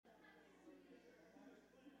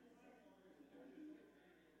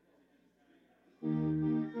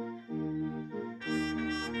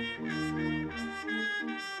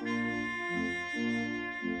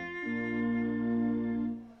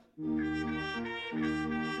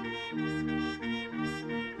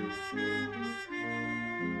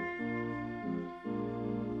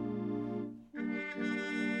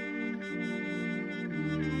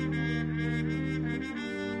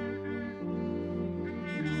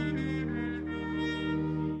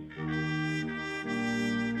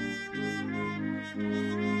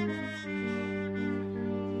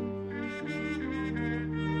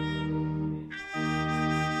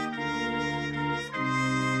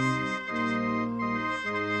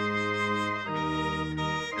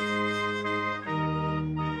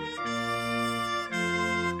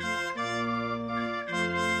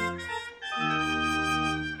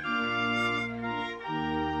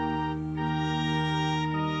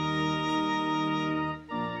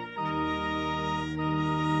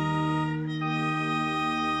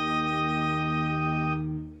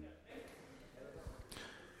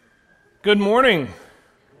Good morning.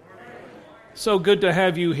 So good to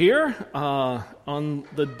have you here. On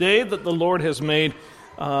the day that the Lord has made,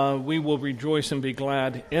 we will rejoice and be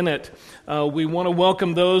glad in it. We want to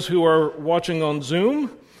welcome those who are watching on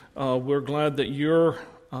Zoom. We're glad that you're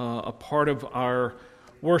a part of our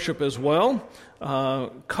worship as well.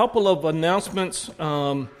 Couple of announcements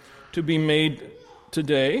to be made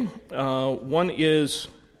today. One is,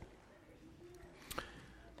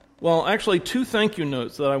 well, actually two thank you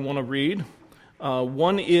notes that I want to read.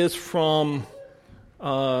 One is from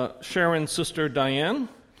Sharon's sister Diane.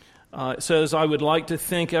 It says, I would like to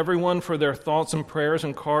thank everyone for their thoughts and prayers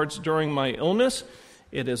and cards during my illness.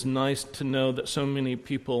 It is nice to know that so many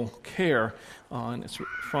people care. And it's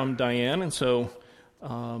from Diane. And so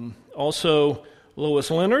also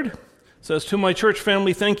Lois Leonard says, to my church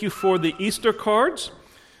family, thank you for the Easter cards.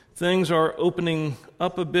 Things are opening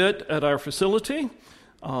up a bit at our facility.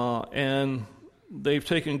 And they've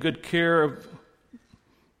taken good care of,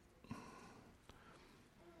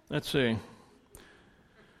 let's see,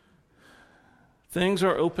 things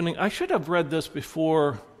are opening. I should have read this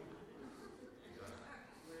before.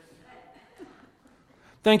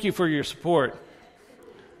 Thank you for your support.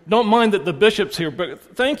 Don't mind that the bishop's here,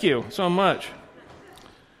 but thank you so much.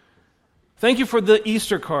 Thank you for the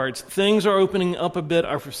Easter cards. Things are opening up a bit.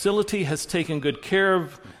 Our facility has taken good care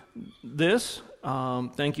of this.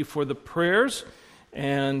 Thank you for the prayers,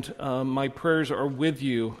 and my prayers are with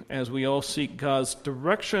you as we all seek God's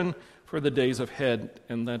direction for the days ahead,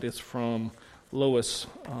 and that is from Lois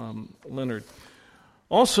Leonard.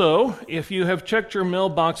 Also, if you have checked your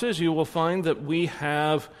mailboxes, you will find that we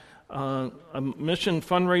have a mission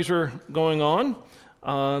fundraiser going on.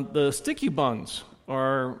 The sticky buns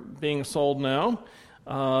are being sold now.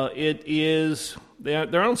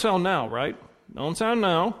 They're on sale now, right? On sale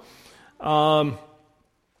now.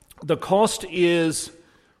 The cost is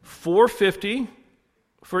 $4.50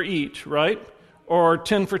 for each, right? Or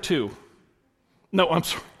 10 for two. No, I'm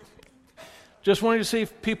sorry. Just wanted to see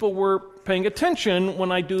if people were paying attention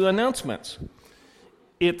when I do announcements.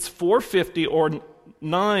 It's $4.50 or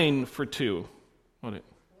 9 for two. What it?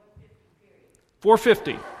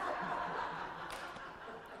 $4.50.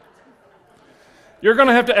 You're going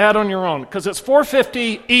to have to add on your own because it's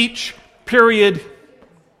 $4.50 each. Period.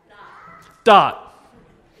 Dot.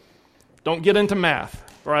 Don't get into math,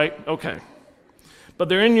 right? Okay. But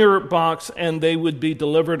they're in your box, and they would be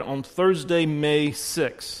delivered on Thursday, May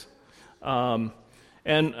 6th.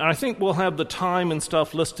 And I think we'll have the time and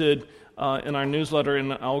stuff listed in our newsletter,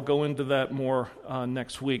 and I'll go into that more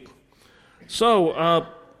next week. So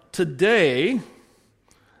today,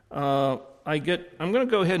 I'm going to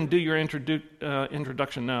go ahead and do your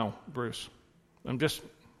introduction now, Bruce. I'm just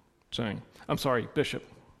saying. I'm sorry, Bishop.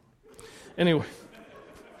 Anyway,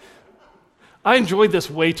 I enjoyed this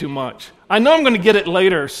way too much. I know I'm going to get it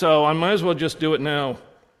later, so I might as well just do it now.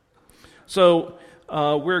 So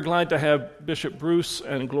we're glad to have Bishop Bruce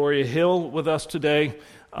and Gloria Hill with us today.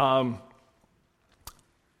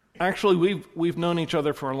 Actually, we've known each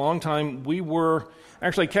other for a long time.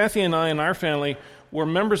 Kathy and I and our family were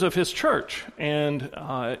members of his church and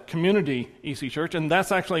Community EC Church, and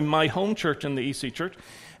that's actually my home church in the EC Church.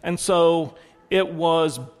 And so it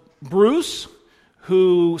was Bruce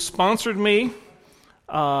who sponsored me.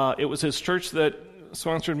 It was his church that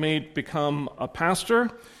sponsored me to become a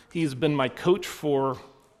pastor. He's been my coach for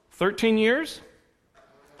 13 years.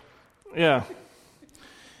 Yeah.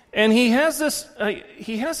 And he has this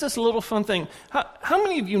little fun thing. How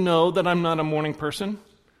many of you know that I'm not a morning person?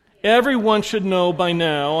 Everyone should know by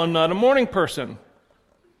now I'm not a morning person.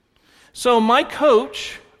 So my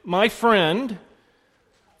coach, my friend,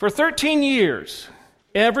 for 13 years,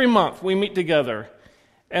 every month we meet together,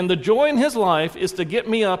 and the joy in his life is to get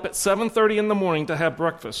me up at 7:30 in the morning to have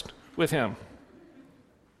breakfast with him.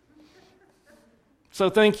 So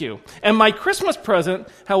thank you. And my Christmas present,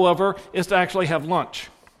 however, is to actually have lunch.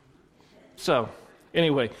 So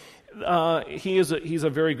anyway, he's a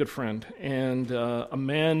very good friend and a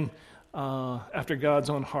man after God's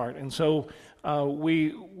own heart. And so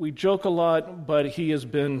we joke a lot, but he has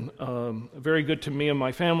been very good to me and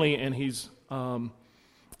my family, and he's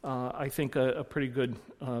I think a pretty good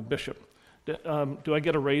bishop. Do I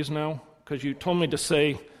get a raise now? Because you told me to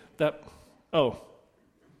say that. Oh,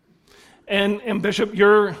 and Bishop,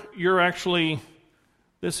 you're actually.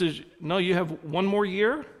 You have one more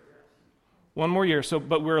year. One more year. So,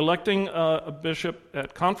 but we're electing a bishop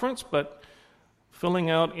at conference, but filling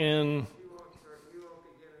out in. You won't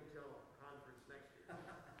begin until conference next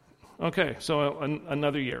year. Okay, so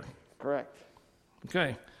another year. Correct.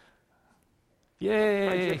 Okay. Yay.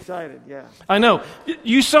 I get excited, yeah. I know.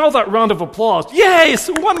 You saw that round of applause. Yes,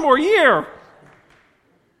 one more year.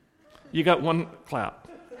 You got one clap.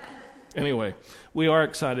 Anyway, we are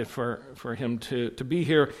excited for him to be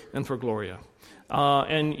here and for Gloria.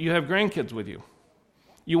 And you have grandkids with you.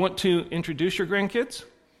 You want to introduce your grandkids?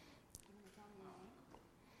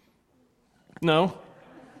 No?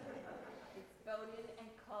 It's Bowden and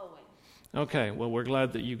Cohen. Okay, well, we're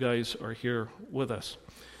glad that you guys are here with us.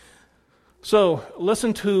 So,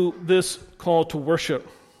 listen to this call to worship.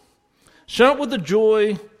 Shout with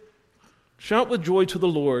joy to the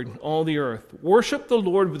Lord, all the earth. Worship the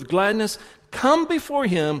Lord with gladness. Come before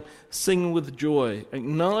him, singing with joy.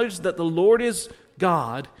 Acknowledge that the Lord is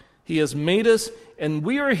God. He has made us, and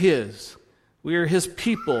we are his. We are his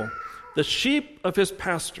people, the sheep of his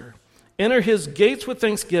pasture. Enter his gates with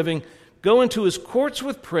thanksgiving. Go into his courts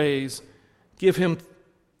with praise. Give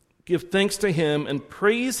thanks to him and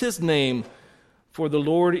praise his name, for the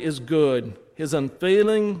Lord is good. His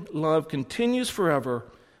unfailing love continues forever,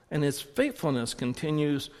 and his faithfulness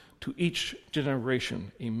continues to each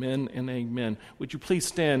generation. Amen and amen. Would you please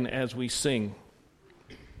stand as we sing?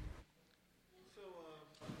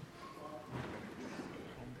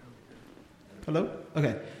 Hello?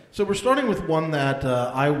 Okay. So we're starting with one that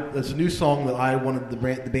it's a new song that I wanted the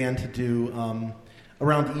band to do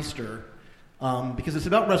around Easter because it's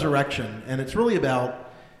about resurrection, and it's really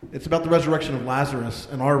about the resurrection of Lazarus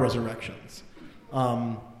and our resurrections.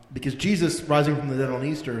 Because Jesus, rising from the dead on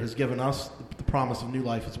Easter, has given us the promise of new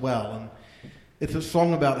life as well. And it's a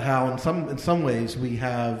song about how, in some ways, we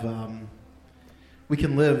can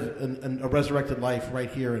live a resurrected life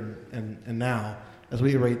right here and now, as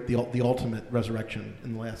we await the ultimate resurrection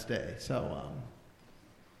in the last day. So,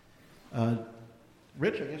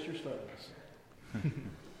 Rich, I guess you're starting this.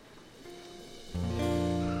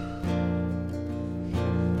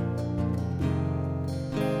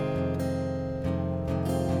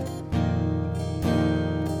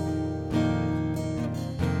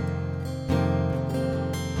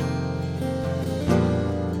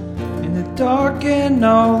 Dark and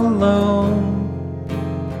all alone,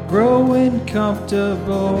 growing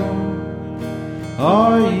comfortable.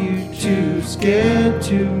 Are you too scared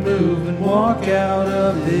to move and walk out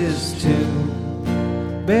of this tomb?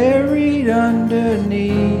 Buried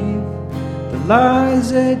underneath the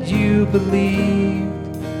lies that you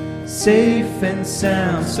believed, safe and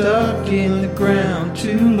sound, stuck in the ground,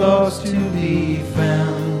 too lost to be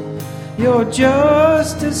found. You're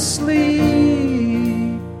just asleep,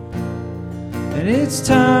 and it's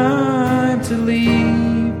time to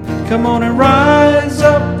leave. Come on and rise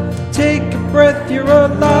up, take a breath, you're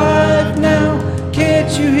alive now. Can't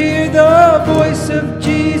you hear the voice of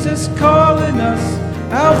Jesus calling us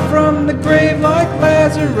out from the grave like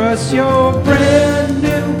Lazarus? You're brand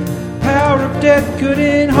new, power of death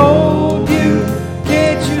couldn't hold you.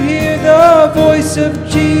 Can't you hear the voice of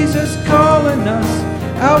Jesus calling us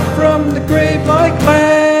out from the grave like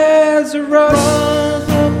Lazarus?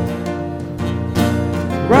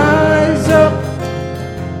 Rise up,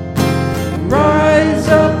 rise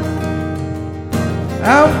up,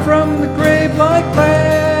 out from the grave like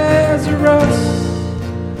Lazarus.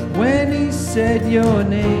 When he said your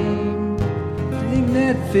name, the thing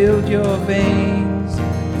that filled your veins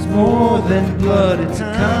was more than blood. It's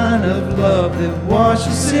a kind of love that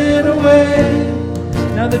washes sin away.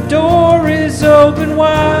 Now the door is open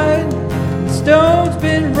wide, the stone's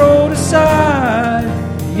been rolled aside.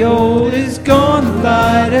 The old is gone, the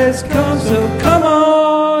light has come, so come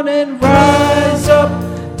on and rise up.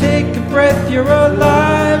 Take a breath, you're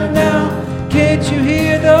alive now. Can't you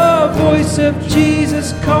hear the voice of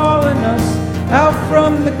Jesus calling us out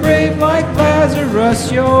from the grave like Lazarus?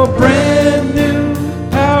 You're brand new,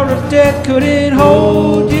 power of death couldn't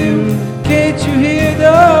hold you. Can't you hear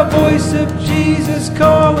the voice of Jesus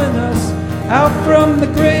calling us out from the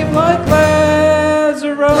grave like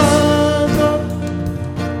Lazarus?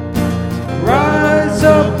 Rise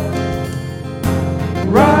up,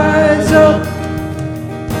 rise up,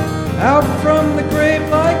 out from the grave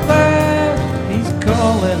like that. He's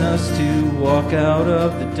calling us to walk out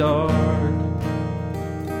of the dark.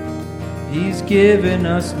 He's given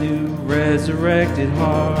us new resurrected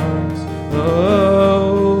hearts.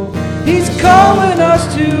 Oh, he's calling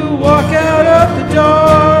us to walk out of the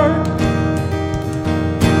dark.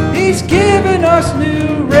 He's given us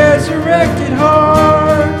new resurrected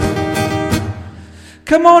hearts.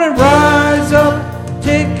 Come on and rise up,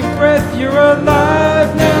 take a breath, you're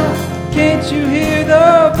alive now. Can't you hear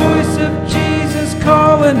the voice of Jesus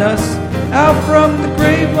calling us out from the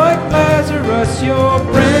grave like Lazarus? You're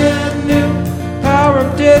brand new, power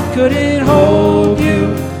of death couldn't hold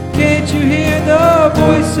you. Can't Can't you hear the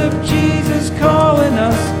voice of Jesus calling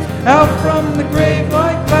us out from the grave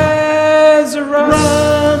like Lazarus?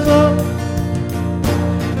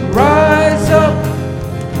 Rise up,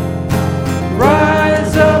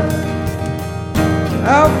 rise up,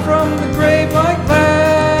 out from the grave like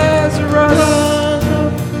Lazarus.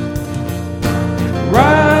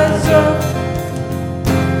 Rise up,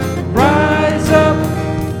 rise up,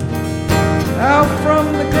 out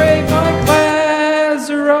from the grave like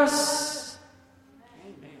Lazarus.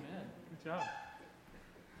 Amen. Good job.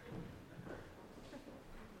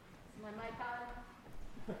 My mic on?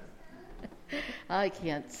 I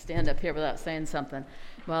can't stand up here without saying something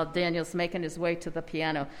while Daniel's making his way to the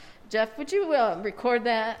piano. Jeff, would you record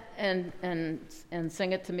that and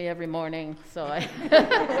sing it to me every morning so I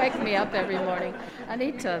wake me up every morning? I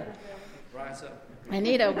need to Rise up. I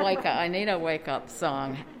need a wake up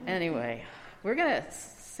song. Anyway, we're gonna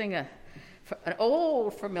sing an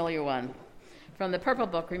old familiar one from the Purple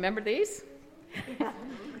Book. Remember these?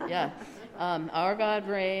 Yeah, Our God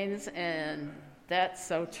Reigns, and that's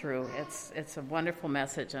so true. It's a wonderful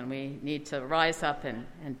message, and we need to rise up and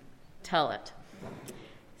tell it.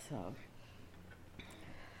 So.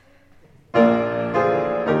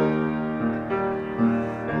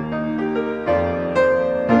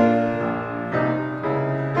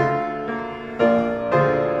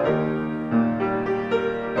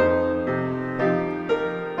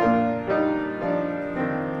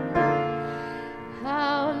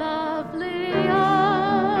 How lovely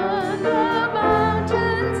on the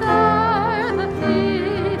mountains are the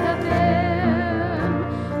feet of Him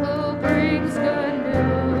who brings good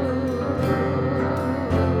news,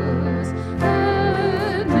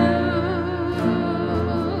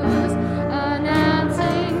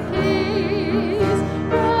 announcing peace,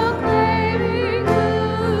 proclaiming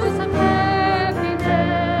news of happiness.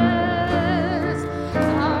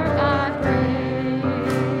 Our God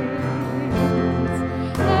reigns.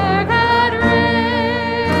 Our God reigns.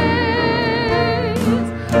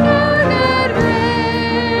 Our God reigns.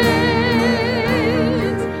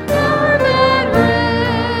 Our God reigns.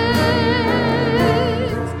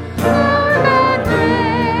 Our God reigns.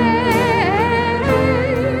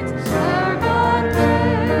 Our God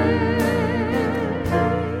reigns.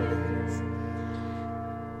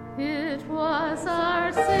 It was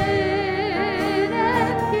our sin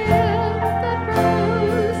and guilt that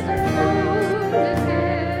bruised and wounded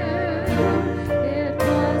Him. It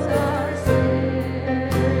was our sin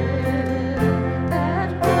that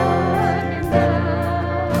brought Him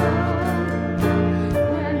down.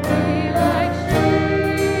 When we like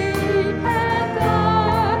sheep had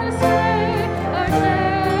gone astray, our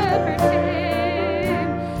shepherd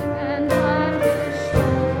came and on His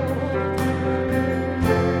shoulders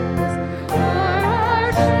bore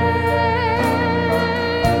our shame.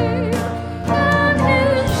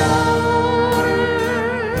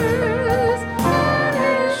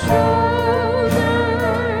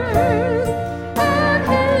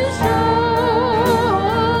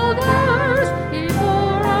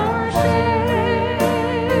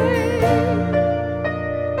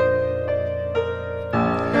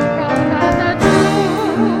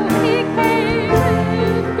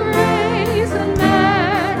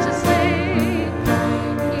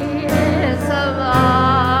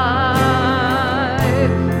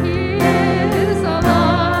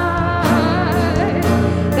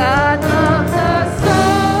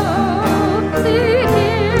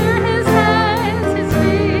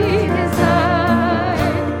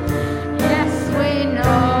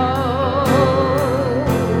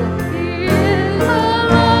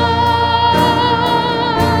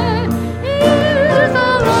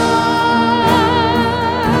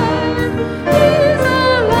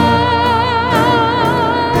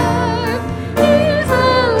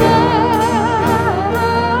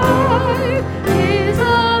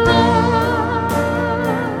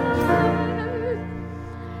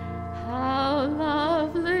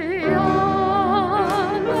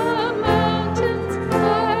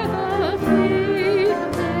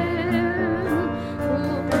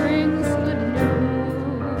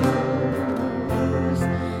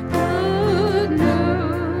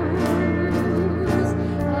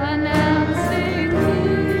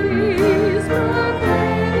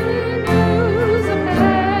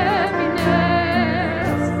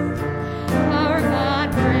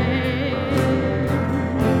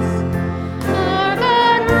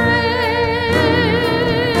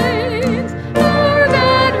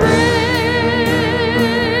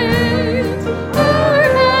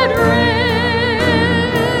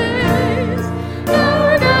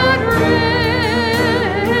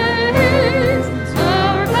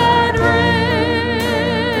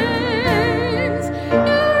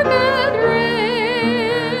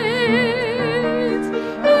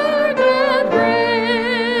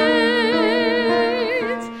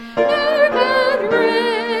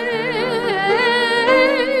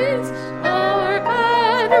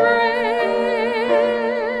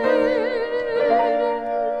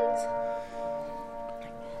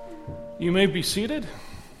 be seated?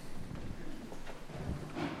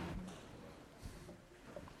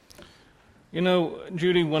 You know,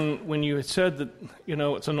 Judy, when you had said that, you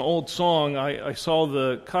know, it's an old song, I saw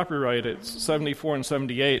the copyright. It's 74 and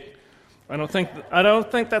 78. I don't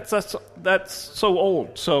think that's so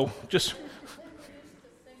old. So just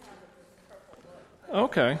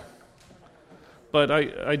okay. But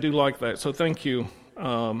I do like that. So thank you,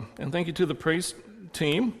 and thank you to the praise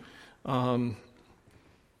team.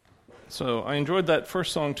 So I enjoyed that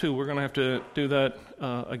first song too. We're going to have to do that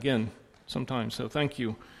again sometime. So thank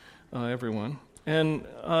you. Everyone. And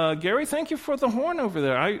Gary, thank you for the horn over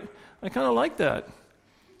there. I kind of like that.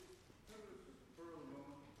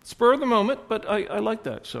 Spur of the moment, but I like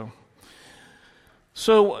that. So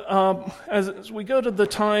as we go to the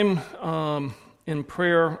time in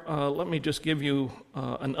prayer, let me just give you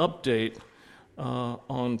an update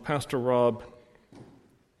on Pastor Rob.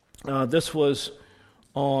 This was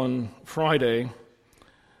on Friday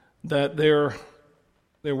that there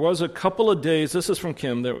was a couple of days, this is from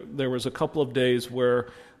Kim, there was a couple of days where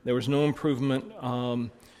there was no improvement.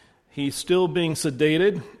 He's still being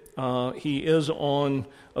sedated. He is on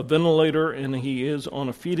a ventilator and he is on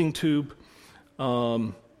a feeding tube.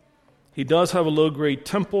 He does have a low-grade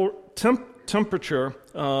temperature,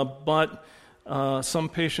 but some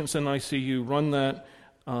patients in ICU run that.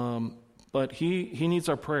 But he needs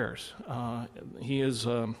our prayers. He is...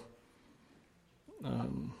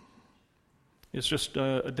 It's just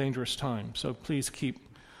a dangerous time. So please keep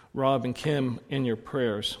Rob and Kim in your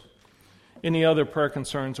prayers. Any other prayer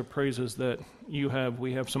concerns or praises that you have?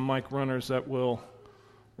 We have some mic runners that will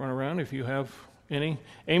run around if you have any.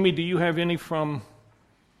 Amy, do you have any from...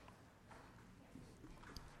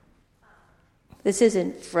 This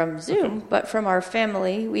isn't from Zoom, but from our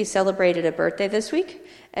family. We celebrated a birthday this week,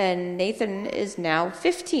 and Nathan is now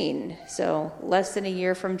 15, so less than a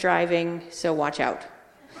year from driving, so watch out.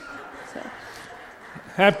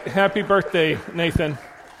 Happy birthday, Nathan.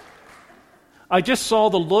 I just saw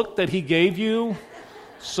the look that he gave you,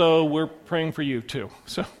 so we're praying for you too.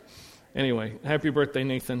 So anyway, happy birthday,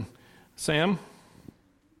 Nathan. Sam?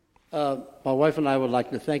 My wife and I would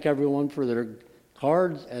like to thank everyone for their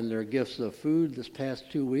cards and their gifts of food this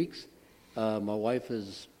past 2 weeks. My wife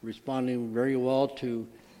is responding very well to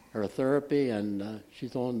her therapy, and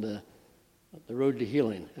she's on the road to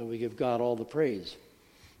healing, and we give God all the praise.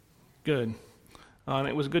 Good. And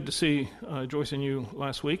it was good to see Joyce and you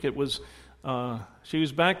last week. It was, she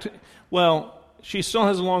was back to, well, she still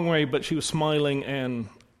has a long way, but she was smiling and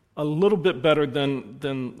a little bit better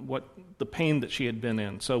than what the pain that she had been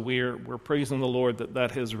in. So we're praising the Lord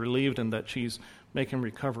that has relieved and that she's making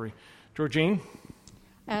recovery. Georgine?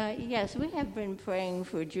 Yes, we have been praying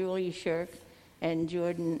for Julie Shirk and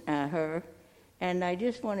Jordan, her. And I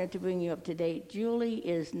just wanted to bring you up to date. Julie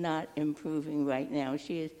is not improving right now.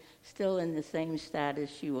 She is still in the same status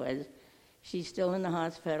she was. She's still in the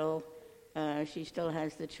hospital. She still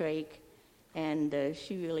has the trach. And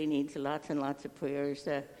she really needs lots and lots of prayers.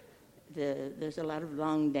 There's a lot of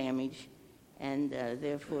lung damage. And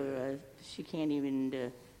therefore, she can't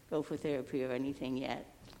even go for therapy or anything yet.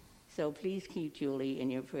 So please keep Julie in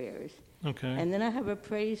your prayers. Okay. And then I have a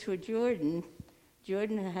praise for Jordan.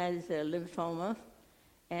 Jordan has lymphoma,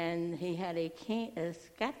 and he had a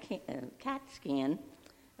CAT scan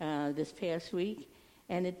this past week,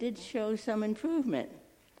 and it did show some improvement.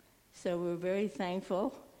 So we're very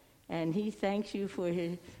thankful, and he thanks you for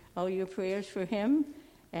all your prayers for him,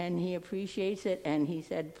 and he appreciates it, and he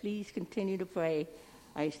said, please continue to pray.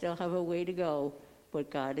 I still have a way to go,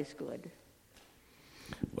 but God is good.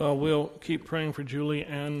 Well, we'll keep praying for Julie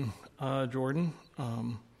and Jordan.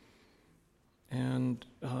 And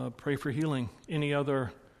pray for healing. Any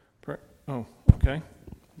other Oh, okay.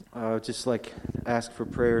 I would just like to ask for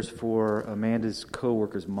prayers for Amanda's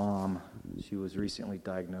co-worker's mom. She was recently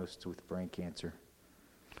diagnosed with brain cancer.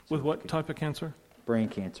 With what type of cancer? Brain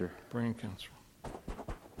cancer. Brain cancer.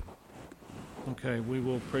 Okay, we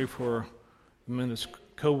will pray for Amanda's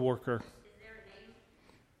co-worker. Is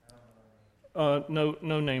there a name?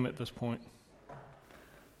 No name at this point.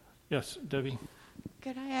 Yes, Debbie.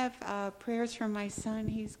 Could I have prayers for my son?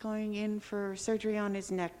 He's going in for surgery on his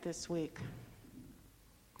neck this week.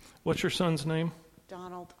 What's your son's name?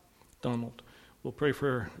 Donald. Donald. We'll pray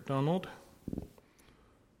for Donald.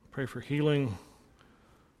 Pray for healing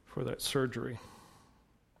for that surgery.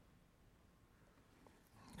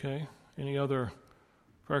 Okay. Any other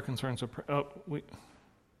prayer concerns?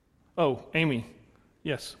 Amy.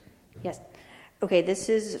 Yes. Yes. Okay, this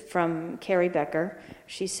is from Carrie Becker.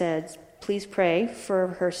 She said, please pray for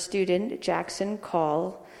her student, Jackson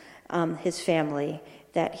Call, his family,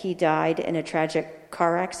 that he died in a tragic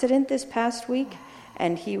car accident this past week,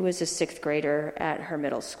 and he was a 6th grader at her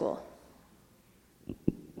middle school.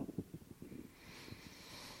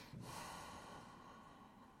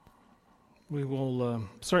 We will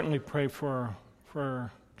certainly pray for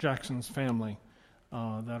Jackson's family.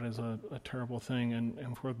 That is a terrible thing,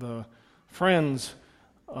 and for the friends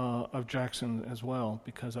of Jackson as well,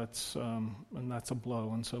 because that's a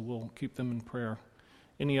blow, and so we'll keep them in prayer.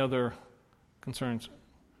 Any other concerns?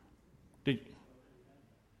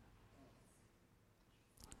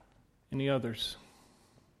 Any others?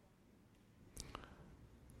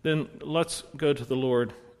 Then let's go to the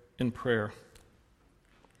Lord in prayer.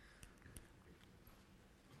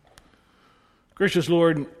 Gracious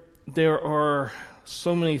Lord, there are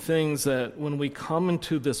so many things that when we come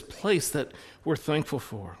into this place that we're thankful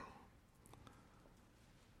for.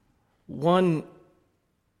 One,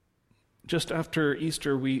 just after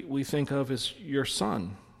Easter, we think of is your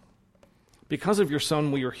Son. Because of your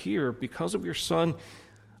Son, we are here. Because of your Son,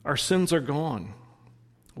 our sins are gone.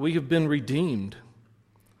 We have been redeemed.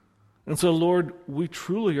 And so, Lord, we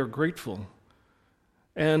truly are grateful.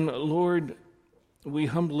 And, Lord, we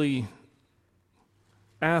humbly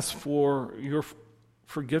ask for your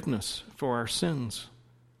forgiveness for our sins,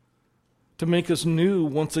 to make us new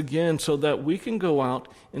once again so that we can go out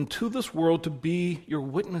into this world to be your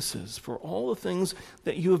witnesses for all the things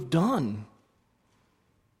that you have done.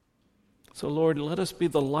 So, Lord, let us be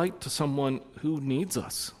the light to someone who needs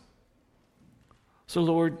us. So,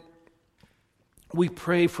 Lord, we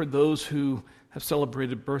pray for those who have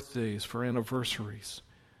celebrated birthdays, for anniversaries.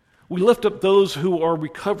 We lift up those who are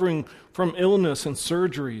recovering from illness and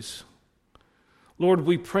surgeries. Lord,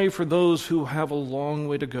 we pray for those who have a long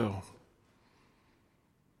way to go.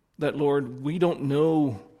 That, Lord, we don't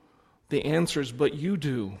know the answers, but you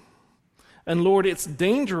do. And, Lord, it's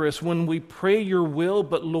dangerous when we pray your will,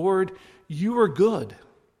 but, Lord, you are good.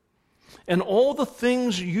 And all the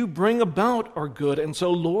things you bring about are good. And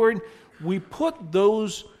so, Lord, we put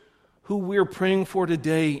those who we're praying for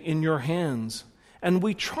today in your hands. And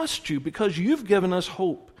we trust you because you've given us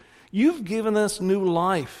hope. You've given us new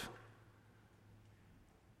life.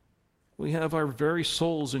 We have our very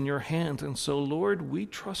souls in your hands. And so, Lord, we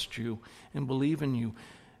trust you and believe in you.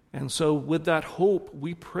 And so with that hope,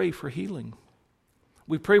 we pray for healing.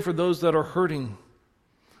 We pray for those that are hurting.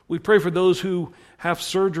 We pray for those who have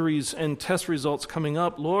surgeries and test results coming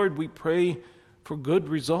up. Lord, we pray for good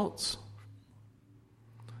results.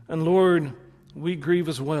 And Lord, we grieve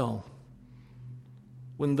as well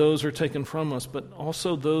when those are taken from us, but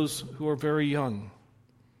also those who are very young.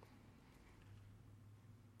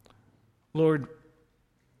 Lord,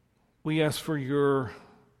 we just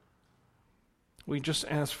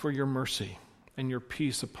ask for your mercy and your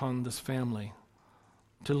peace upon this family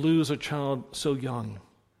to lose a child so young.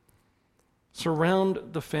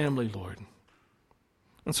 Surround the family, Lord,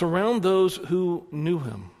 and surround those who knew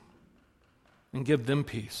him and give them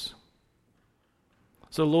peace.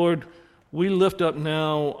 So, Lord, we lift up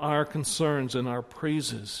now our concerns and our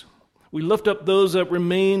praises. We lift up those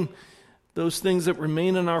things that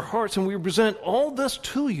remain in our hearts, and we present all this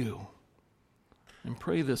to you and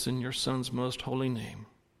pray this in your Son's most holy name.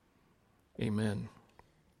 Amen.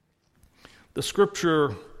 The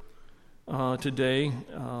scripture today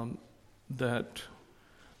that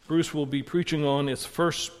Bruce will be preaching on is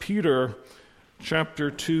 1 Peter chapter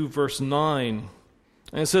 2, verse 9.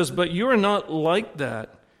 And it says, "But you are not like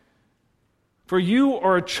that. For you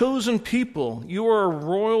are a chosen people, you are a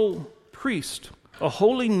royal priest, a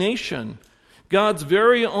holy nation, God's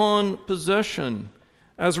very own possession.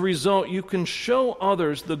 As a result, you can show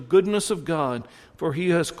others the goodness of God, for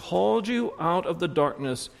he has called you out of the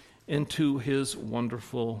darkness into his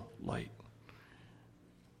wonderful light."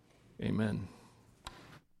 Amen.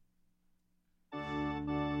 Thank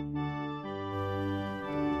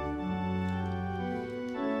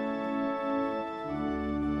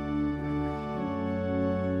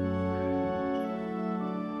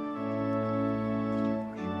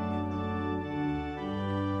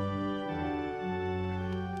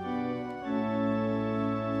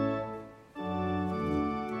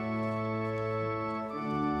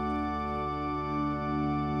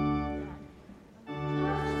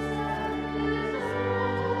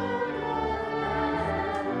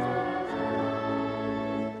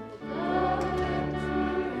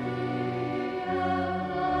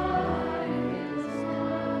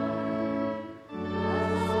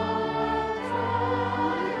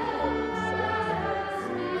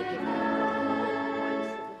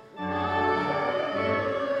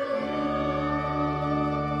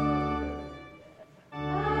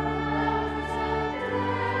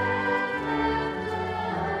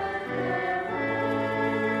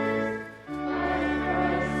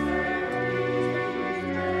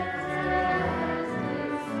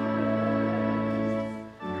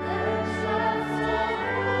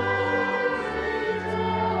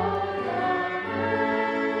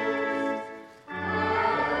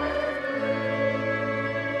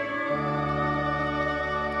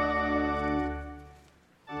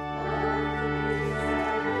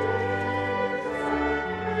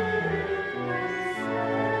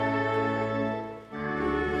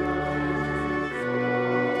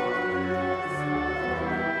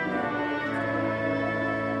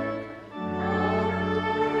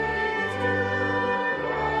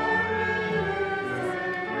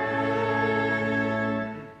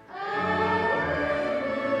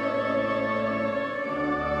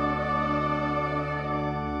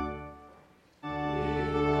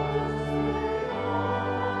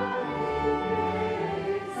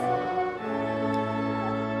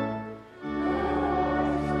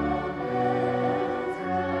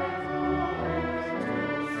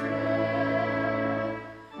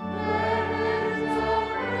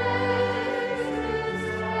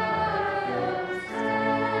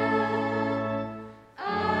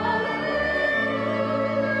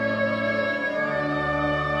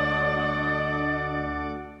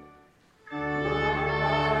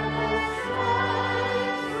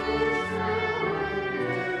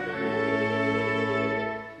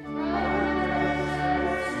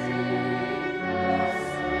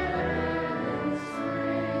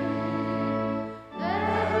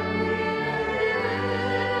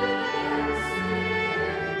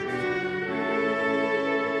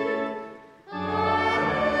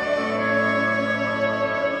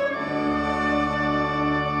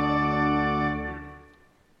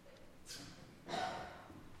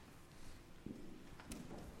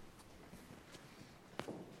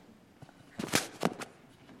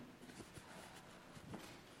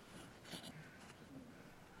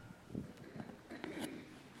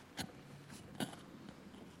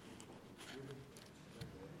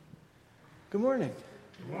Good morning.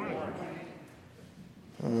 Good morning.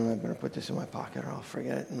 I better put this in my pocket or I'll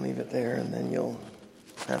forget it and leave it there, and then you'll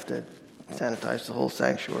have to sanitize the whole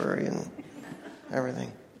sanctuary and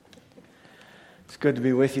everything. It's good to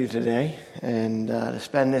be with you today and to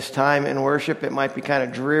spend this time in worship. It might be kind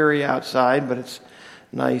of dreary outside, but it's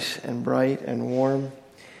nice and bright and warm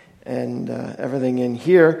and everything in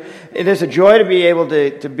here. It is a joy to be able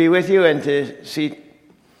to be with you and to see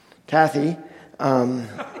Kathy.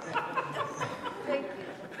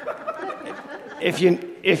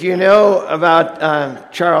 If you know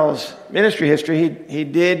about Charles' ministry history, he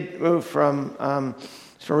did move from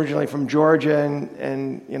originally from Georgia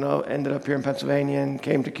and ended up here in Pennsylvania and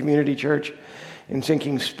came to Community Church in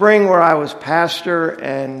Sinking Spring, where I was pastor,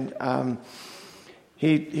 and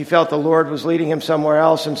he felt the Lord was leading him somewhere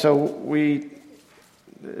else, and so we,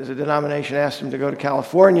 as a denomination, asked him to go to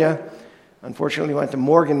California. Unfortunately, he went to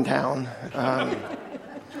Morgantown.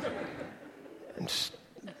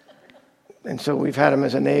 And so we've had him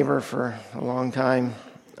as a neighbor for a long time.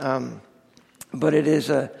 But it is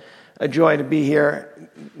a joy to be here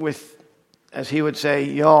with, as he would say,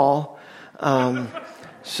 y'all,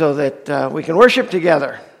 so that we can worship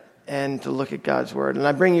together and to look at God's Word. And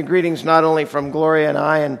I bring you greetings not only from Gloria and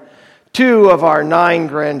I and 2 of our 9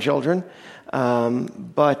 grandchildren,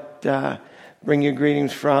 but bring you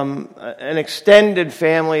greetings from an extended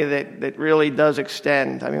family that really does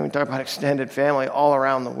extend. I mean, we talk about extended family all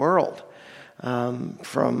around the world.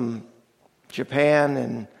 From Japan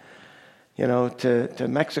and to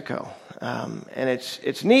Mexico, and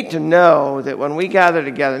it's neat to know that when we gather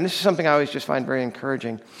together, and this is something I always just find very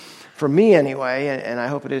encouraging, for me anyway, and I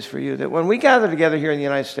hope it is for you, that when we gather together here in the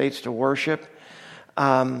United States to worship,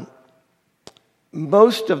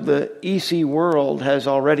 most of the EC world has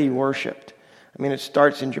already worshipped. I mean, it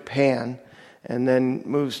starts in Japan, and then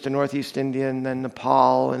moves to Northeast India, and then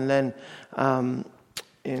Nepal, and then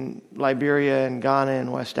in Liberia and Ghana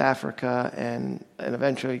and West Africa, and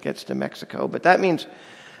eventually gets to Mexico. But that means,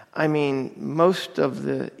 most of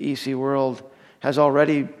the EC world has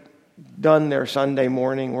already done their Sunday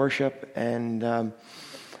morning worship, and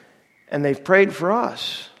they've prayed for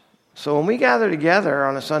us. So when we gather together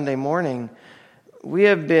on a Sunday morning, we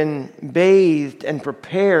have been bathed and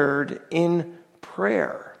prepared in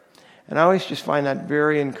prayer. And I always just find that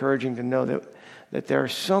very encouraging to know that there are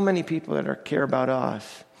so many people that care about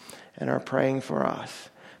us and are praying for us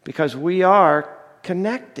because we are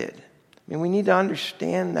connected. I mean, we need to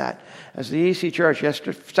understand that. As the EC Church,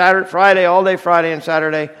 yesterday, Friday, all day Friday and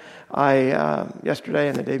Saturday, yesterday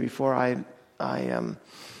and the day before, I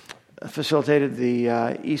facilitated the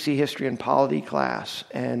EC History and Polity class,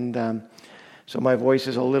 and so my voice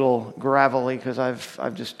is a little gravelly because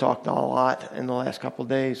I've just talked a lot in the last couple of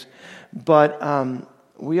days, but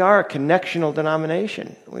we are a connectional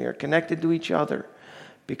denomination. We are connected to each other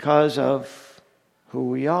because of who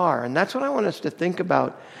we are. And that's what I want us to think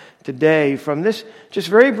about today from this just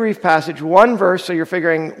very brief passage, one verse. So you're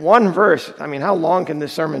figuring one verse. I mean, how long can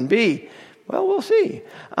this sermon be? Well, we'll see.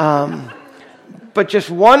 But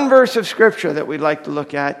just one verse of Scripture that we'd like to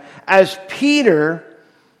look at as Peter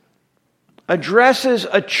addresses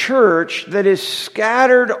a church that is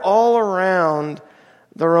scattered all around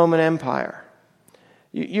the Roman Empire.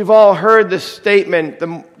 You've all heard the statement,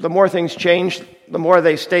 the more things change, the more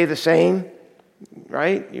they stay the same,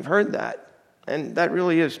 right? You've heard that. And that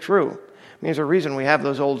really is true. I mean, there's a reason we have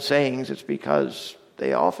those old sayings. It's because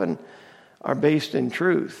they often are based in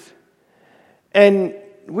truth. And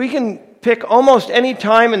we can pick almost any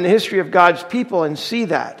time in the history of God's people and see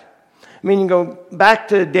that. I mean, you go back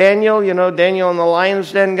to Daniel, Daniel and the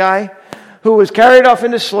lion's den guy, who was carried off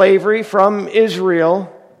into slavery from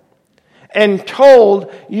Israel and told,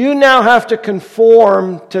 you now have to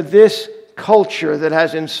conform to this culture that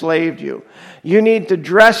has enslaved you. You need to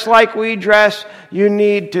dress like we dress. You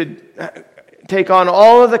need to take on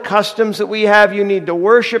all of the customs that we have. You need to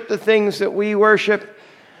worship the things that we worship.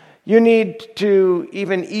 You need to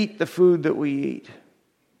even eat the food that we eat.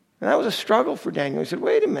 And that was a struggle for Daniel. He said,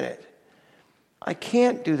 wait a minute. I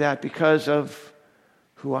can't do that because of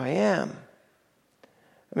who I am.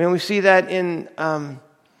 I mean, we see that in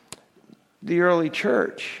the early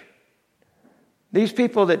church. These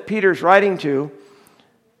people that Peter's writing to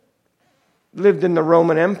lived in the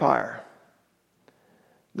Roman Empire.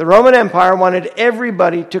 The Roman Empire wanted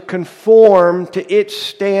everybody to conform to its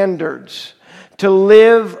standards, to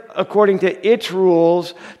live according to its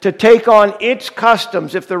rules, to take on its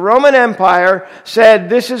customs. If the Roman Empire said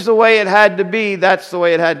this is the way it had to be, that's the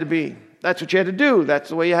way it had to be. That's what you had to do. That's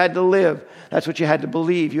the way you had to live. That's what you had to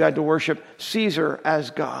believe. You had to worship Caesar as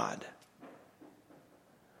God.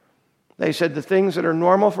 They said the things that are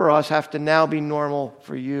normal for us have to now be normal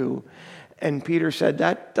for you. And Peter said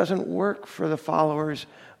that doesn't work for the followers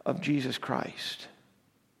of Jesus Christ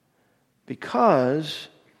because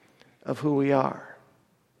of who we are.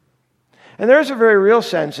 And there's a very real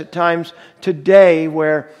sense at times today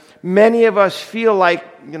where many of us feel like,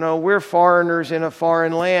 we're foreigners in a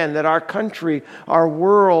foreign land, that our country, our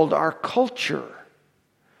world, our culture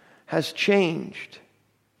has changed.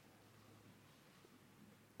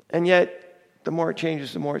 And yet, the more it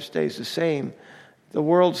changes, the more it stays the same. The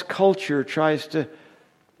world's culture tries to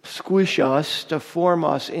squish us, to form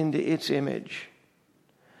us into its image.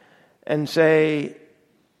 And say,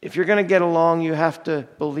 if you're going to get along, you have to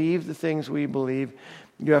believe the things we believe.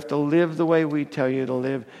 You have to live the way we tell you to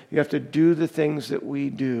live. You have to do the things that we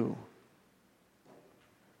do.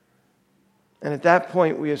 And at that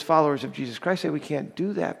point, we as followers of Jesus Christ say we can't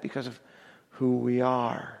do that because of who we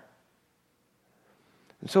are.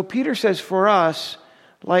 And so Peter says for us,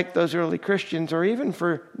 like those early Christians, or even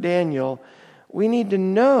for Daniel, we need to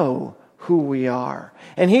know who we are.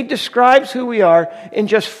 And he describes who we are in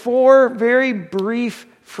just 4 very brief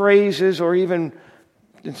phrases, or even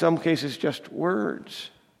in some cases just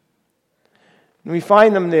words. And we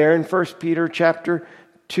find them there in 1 Peter chapter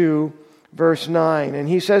 2, verse 9. And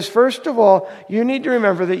he says, first of all, you need to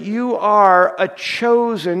remember that you are a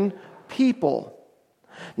chosen people.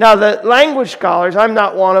 Now, the language scholars, I'm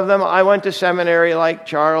not one of them. I went to seminary like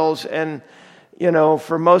Charles, and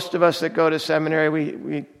for most of us that go to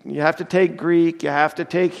seminary, you have to take Greek, you have to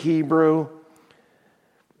take Hebrew.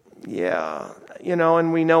 Yeah,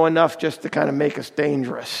 and we know enough just to kind of make us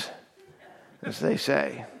dangerous, as they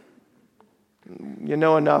say. You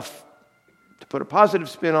know enough to put a positive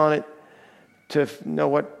spin on it, to know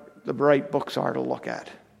what the right books are to look at.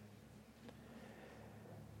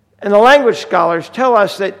 And the language scholars tell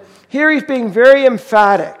us that here he's being very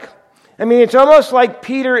emphatic. I mean, it's almost like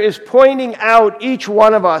Peter is pointing out each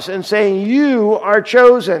one of us and saying, you are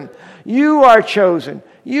chosen, you are chosen,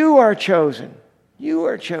 you are chosen, you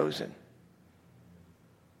are chosen.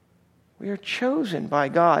 We are chosen by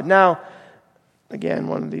God. Now, again,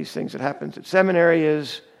 one of these things that happens at seminary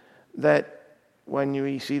is that when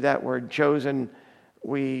we see that word chosen,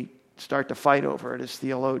 we start to fight over it as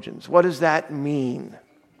theologians. What does that mean?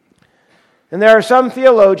 And there are some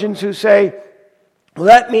theologians who say, well,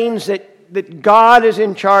 that means that God is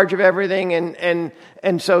in charge of everything,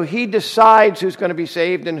 and so he decides who's going to be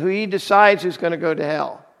saved and he decides who's going to go to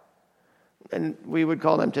hell. And we would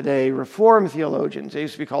call them today Reformed theologians. They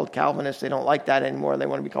used to be called Calvinists. They don't like that anymore. They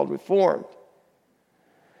want to be called Reformed.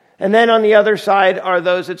 And then on the other side are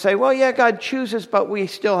those that say, well, yeah, God chooses, but we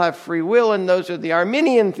still have free will, and those are the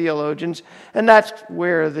Arminian theologians, and that's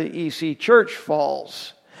where the EC Church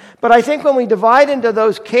falls. But I think when we divide into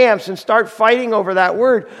those camps and start fighting over that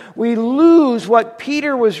word, we lose what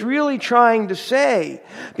Peter was really trying to say.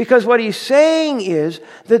 Because what he's saying is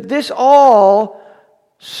that this all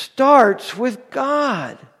starts with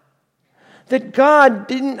God. That God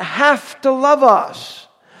didn't have to love us,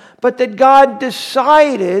 but that God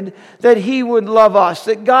decided that he would love us.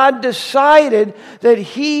 That God decided that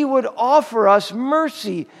he would offer us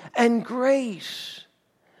mercy and grace.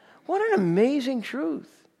 What an amazing truth.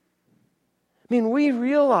 I mean, we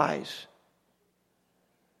realize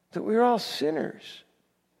that we're all sinners,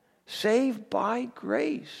 saved by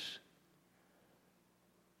grace.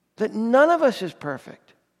 That none of us is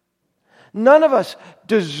perfect. None of us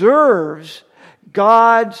deserves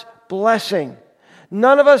God's blessing.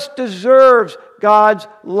 None of us deserves God's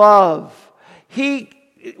love.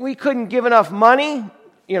 We couldn't give enough money.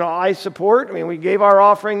 I support. We gave our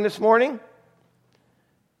offering this morning.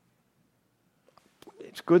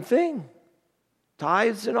 It's a good thing.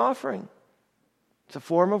 Tithes and offering. It's a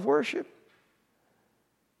form of worship.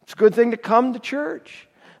 It's a good thing to come to church.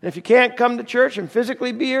 And if you can't come to church and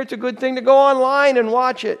physically be here, it's a good thing to go online and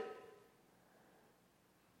watch it.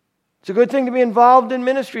 It's a good thing to be involved in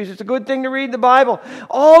ministries. It's a good thing to read the Bible.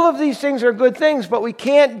 All of these things are good things, but we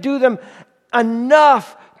can't do them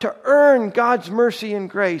enough to earn God's mercy and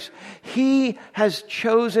grace. He has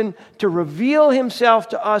chosen to reveal himself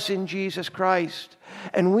to us in Jesus Christ.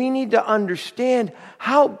 And we need to understand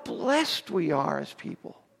how blessed we are as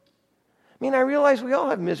people. I realize we all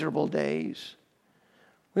have miserable days.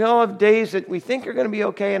 We all have days that we think are going to be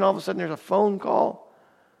okay, and all of a sudden there's a phone call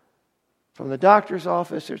from the doctor's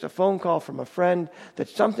office. There's a phone call from a friend that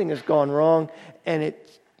something has gone wrong, and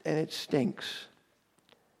it stinks.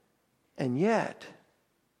 And yet,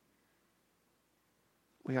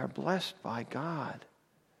 we are blessed by God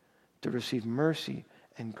to receive mercy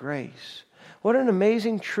and grace. What an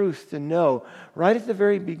amazing truth to know right at the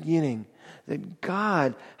very beginning that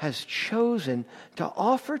God has chosen to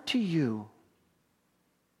offer to you,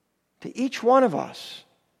 to each one of us,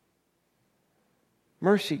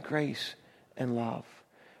 mercy, grace, and love.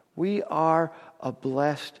 We are a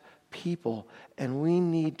blessed people, and we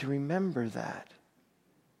need to remember that.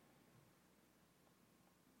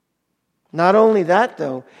 Not only that,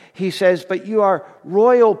 though, he says, but you are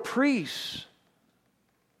royal priests.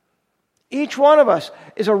 Each one of us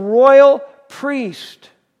is a royal priest.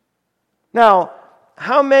 Now,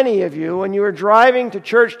 how many of you, when you were driving to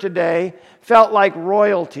church today, felt like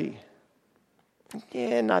royalty?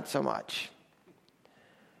 Yeah, not so much.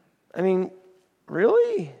 I mean,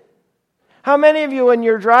 really? How many of you, when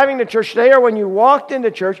you're driving to church today or when you walked into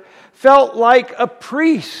church, felt like a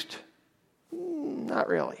priest? Not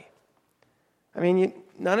really. I mean,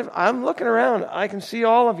 I'm looking around. I can see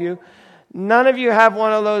all of you. None of you have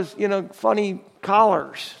one of those, funny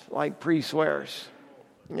collars like priest wears.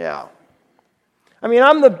 Yeah. I mean,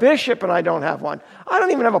 I'm the bishop and I don't have one. I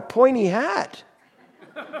don't even have a pointy hat.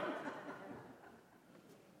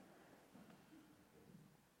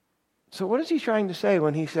 So what is he trying to say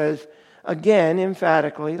when he says, again,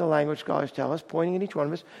 emphatically, the language scholars tell us, pointing at each one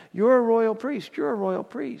of us, you're a royal priest, you're a royal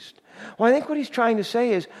priest. Well, I think what he's trying to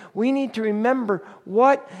say is we need to remember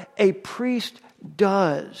what a priest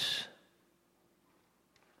does.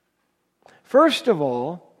 First of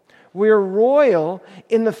all, we're royal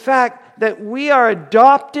in the fact that we are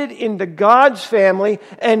adopted into God's family,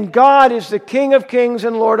 and God is the King of Kings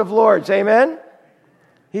and Lord of Lords. Amen?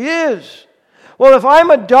 He is. Well, if I'm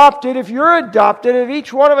adopted, if you're adopted, if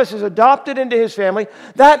each one of us is adopted into His family,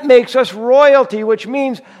 that makes us royalty, which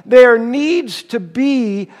means there needs to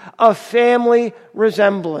be a family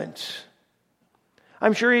resemblance.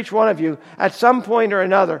 I'm sure each one of you, at some point or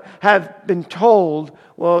another, have been told,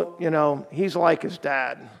 well, he's like his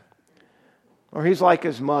dad, or he's like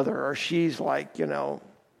his mother, or she's like,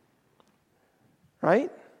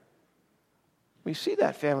 right? We see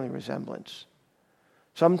that family resemblance.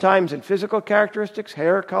 Sometimes in physical characteristics,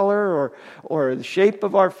 hair color, or the shape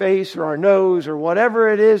of our face, or our nose, or whatever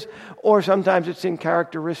it is, or sometimes it's in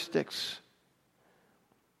characteristics.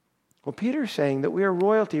 Well, Peter's saying that we are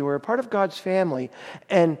royalty, we're a part of God's family,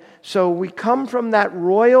 and so we come from that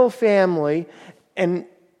royal family, and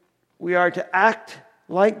we are to act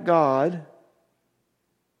like God.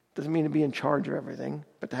 Doesn't mean to be in charge of everything,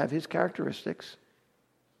 but to have His characteristics,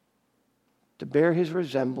 to bear His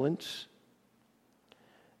resemblance,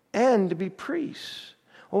 and to be priests.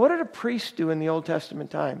 Well, what did a priest do in the Old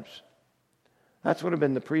Testament times? That's would have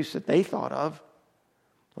been the priests that they thought of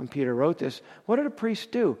when Peter wrote this. What did a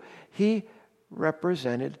priest do? He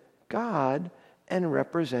represented God and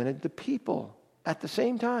represented the people at the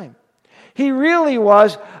same time. He really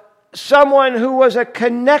was someone who was a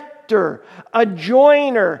connector, a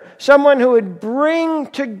joiner, someone who would bring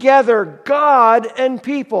together God and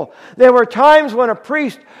people. There were times when a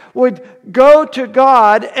priest would go to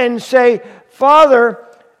God and say, Father,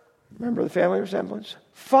 remember the family resemblance?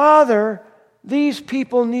 Father, these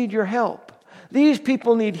people need your help. These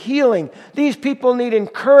people need healing. These people need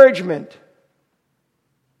encouragement.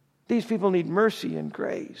 These people need mercy and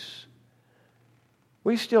grace.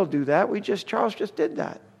 We still do that. Charles just did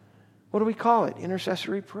that. What do we call it?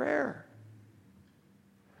 Intercessory prayer.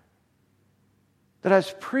 That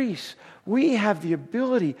as priests, we have the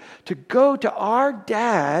ability to go to our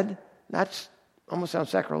dad. That's almost sounds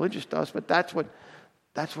sacrilegious to us, but that's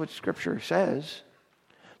what Scripture says.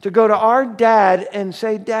 To go to our dad and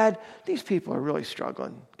say, Dad, these people are really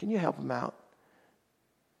struggling. Can you help them out?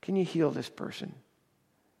 Can you heal this person?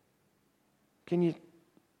 Can you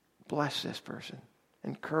bless this person?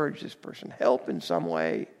 Encourage this person? Help in some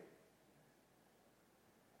way?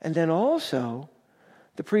 And then also,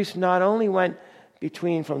 the priest not only went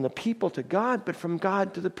from the people to God, but from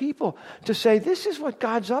God to the people to say, this is what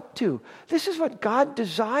God's up to. This is what God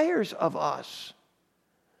desires of us.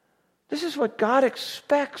 This is what God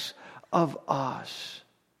expects of us.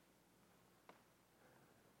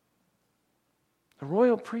 The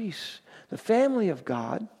royal priests, the family of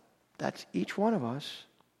God, that's each one of us,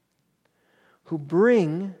 who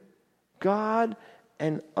bring God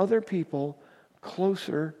and other people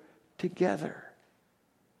closer together.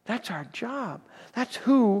 That's our job. That's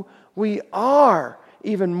who we are,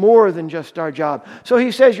 even more than just our job. So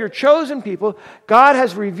he says, you're chosen people. God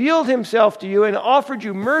has revealed Himself to you and offered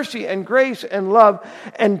you mercy and grace and love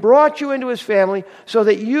and brought you into His family so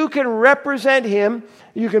that you can represent Him.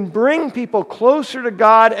 You can bring people closer to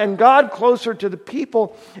God and God closer to the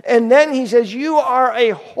people. And then he says, you are a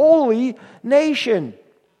holy nation.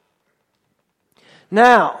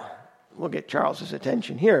 Now, we'll get Charles's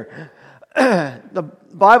attention here. the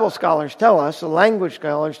Bible scholars tell us, the language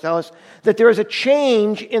scholars tell us, that there is a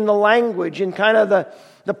change in the language, in kind of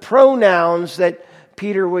the pronouns that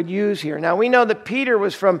Peter would use here. Now, we know that Peter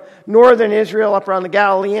was from northern Israel, up around the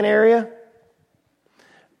Galilean area.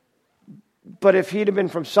 But if he'd have been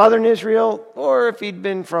from southern Israel, or if he'd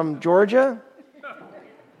been from Georgia,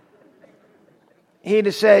 he'd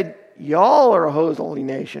have said, y'all are a holy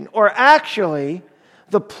nation. Or actually,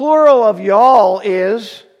 the plural of y'all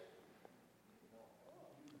is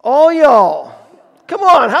all y'all. Come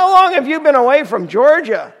on, how long have you been away from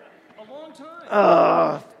Georgia? A long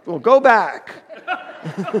time. Well, go back.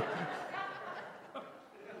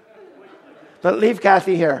 But leave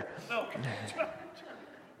Kathy here.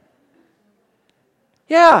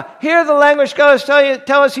 Yeah, here the language scholars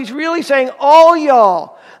tell us he's really saying all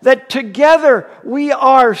y'all, that together we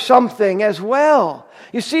are something as well.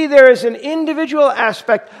 You see, there is an individual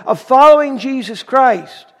aspect of following Jesus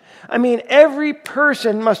Christ. I mean, every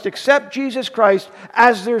person must accept Jesus Christ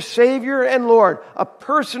as their Savior and Lord, a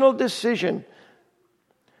personal decision.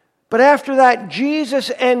 But after that Jesus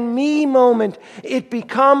and me moment, it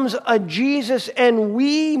becomes a Jesus and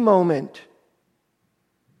we moment.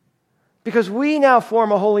 Because we now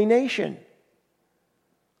form a holy nation,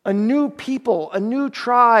 a new people, a new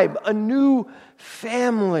tribe, a new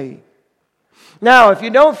family. Now, if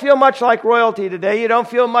you don't feel much like royalty today, you don't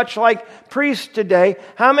feel much like priests today,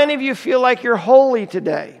 how many of you feel like you're holy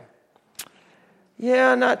today?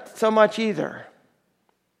 Yeah, not so much either.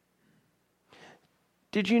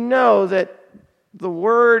 Did you know that the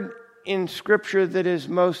word in Scripture that is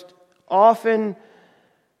most often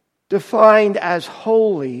defined as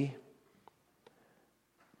holy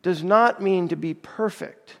does not mean to be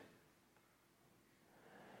perfect?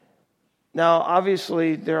 Now,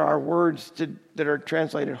 obviously, there are words that are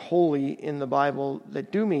translated holy in the Bible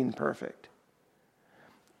that do mean perfect.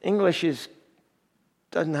 English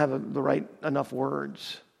doesn't have the right enough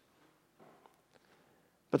words.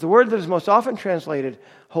 But the word that is most often translated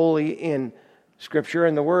holy in Scripture,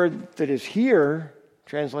 and the word that is here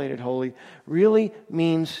translated holy, really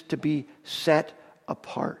means to be set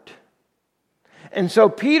apart. And so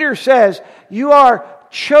Peter says, you are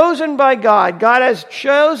chosen by God. God has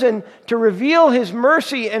chosen to reveal His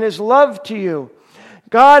mercy and His love to you.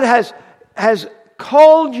 God has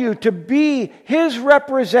called you to be His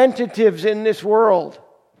representatives in this world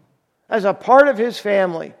as a part of His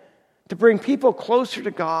family, to bring people closer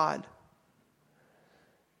to God.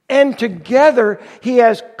 And together, He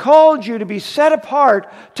has called you to be set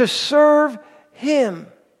apart to serve Him.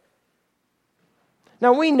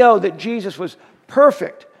 Now, we know that Jesus was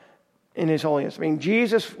perfect in His holiness. I mean,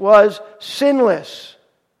 Jesus was sinless.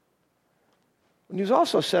 And He was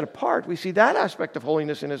also set apart. We see that aspect of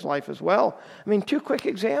holiness in His life as well. I mean, two quick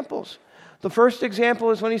examples. The first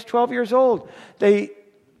example is when He's 12 years old.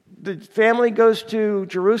 The family goes to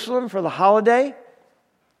Jerusalem for the holiday.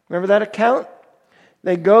 Remember that account?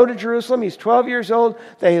 They go to Jerusalem. He's 12 years old.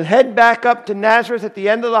 They head back up to Nazareth at the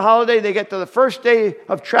end of the holiday. They get to the first day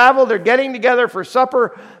of travel. They're getting together for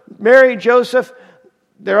supper. Mary, Joseph,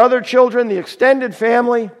 their other children, the extended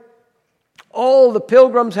family, all the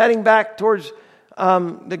pilgrims heading back towards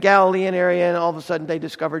the Galilean area, and all of a sudden they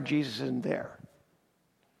discover Jesus isn't there.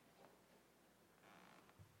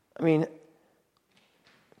 I mean,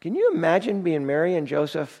 can you imagine being Mary and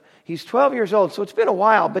Joseph? He's 12 years old, so it's been a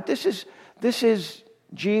while, but this is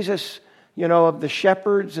Jesus, of the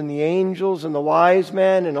shepherds and the angels and the wise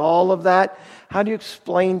men and all of that. How do you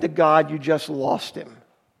explain to God you just lost Him?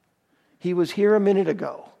 He was here a minute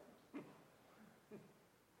ago.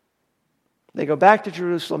 They go back to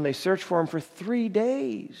Jerusalem. They search for Him for 3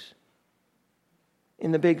 days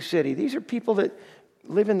in the big city. These are people that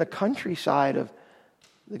live in the countryside of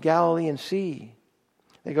the Galilean Sea.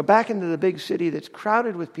 They go back into the big city that's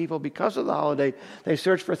crowded with people because of the holiday. They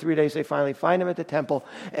search for 3 days. They finally find Him at the temple.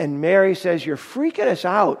 And Mary says, "You're freaking us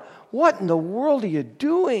out. What in the world are you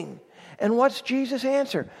doing?" And what's Jesus'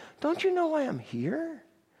 answer? "Don't you know why I'm here?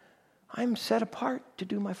 I'm set apart to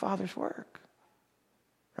do my Father's work."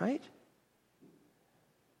 Right?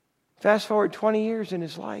 Fast forward 20 years in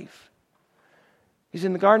His life. He's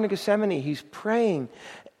in the Garden of Gethsemane. He's praying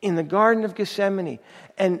in the Garden of Gethsemane.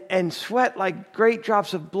 And sweat like great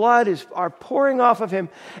drops of blood are pouring off of Him.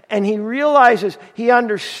 And He realizes, He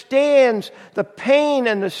understands the pain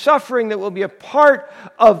and the suffering that will be a part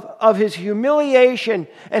of His humiliation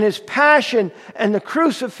and His passion and the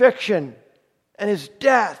crucifixion and His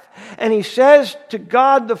death. And He says to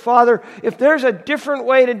God the Father, if there's a different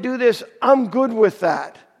way to do this, I'm good with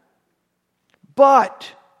that.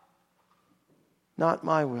 But not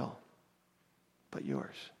my will, but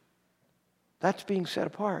yours. That's being set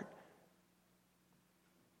apart.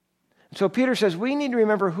 So Peter says we need to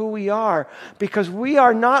remember who we are, because we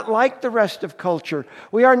are not like the rest of culture.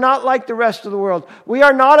 We are not like the rest of the world. We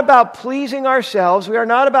are not about pleasing ourselves. We are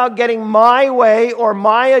not about getting my way or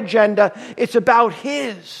my agenda. It's about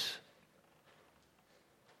His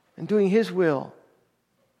and doing His will.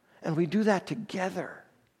 And we do that together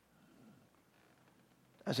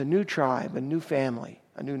as a new tribe, a new family,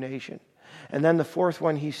 a new nation. And then the fourth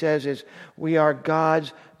one he says is we are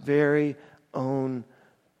God's very own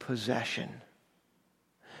possession.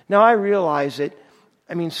 Now I realize that,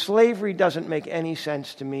 slavery doesn't make any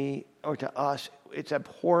sense to me or to us. It's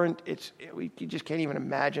abhorrent. You just can't even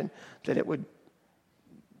imagine that it would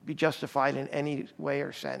be justified in any way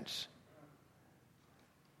or sense.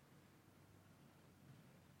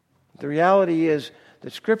 The reality is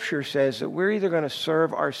that Scripture says that we're either going to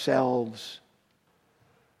serve ourselves,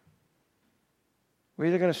 we're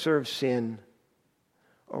either going to serve sin,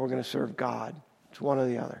 or we're going to serve God. It's one or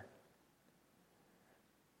the other.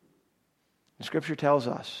 The Scripture tells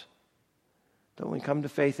us that when we come to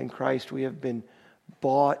faith in Christ, we have been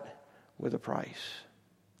bought with a price.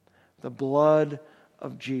 The blood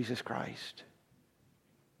of Jesus Christ.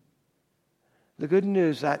 The good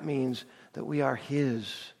news, that means that we are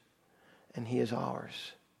His and He is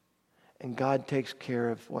ours. And God takes care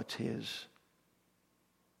of what's His.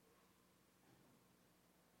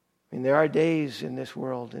 There are days in this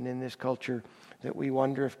world and in this culture that we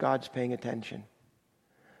wonder if God's paying attention,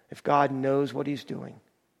 if God knows what He's doing,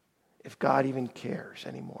 if God even cares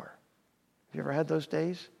anymore. Have you ever had those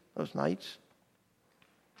days, those nights?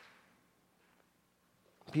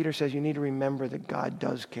 Peter says you need to remember that God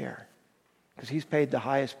does care, because He's paid the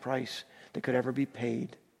highest price that could ever be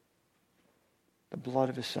paid, the blood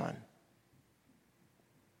of His Son.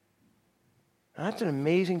 Now, that's an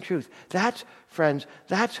amazing truth. Friends,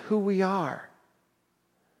 that's who we are.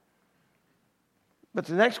 But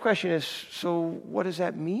the next question is, so what does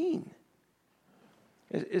that mean?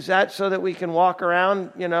 Is that so that we can walk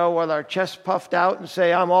around, with our chests puffed out and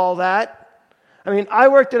say, I'm all that? When I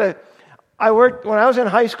was in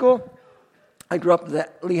high school, I grew up in the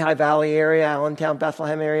Lehigh Valley area, Allentown,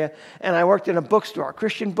 Bethlehem area, and I worked in a bookstore, a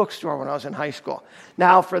Christian bookstore when I was in high school.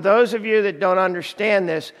 Now, for those of you that don't understand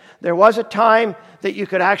this, there was a time that you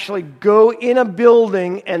could actually go in a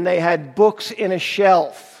building and they had books in a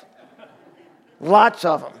shelf. Lots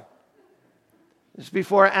of them. This is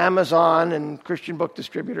before Amazon and Christian book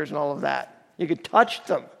distributors and all of that. You could touch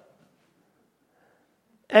them.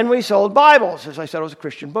 And we sold Bibles. As I said, it was a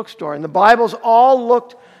Christian bookstore. And the Bibles all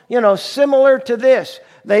looked, similar to this.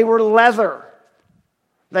 They were leather.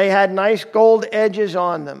 They had nice gold edges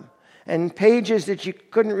on them. And pages that you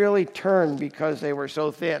couldn't really turn because they were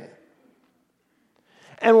so thin.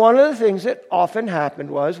 And one of the things that often happened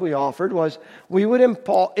was we would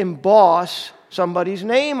emboss somebody's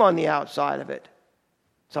name on the outside of it.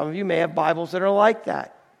 Some of you may have Bibles that are like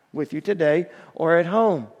that with you today or at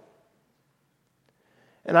home.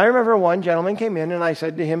 And I remember one gentleman came in and I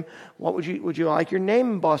said to him, would you like your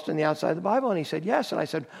name embossed on the outside of the Bible? And he said, yes. And I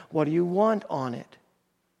said, what do you want on it?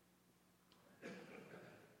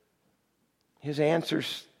 His answer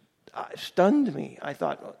stunned me. I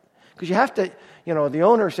thought, because you have to, the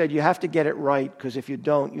owner said you have to get it right, because if you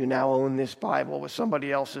don't, you now own this Bible with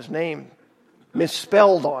somebody else's name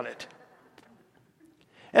misspelled on it.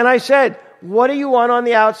 And I said, what do you want on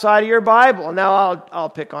the outside of your Bible? Now, I'll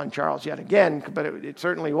pick on Charles yet again, but it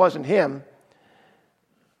certainly wasn't him.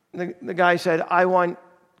 The guy said, I want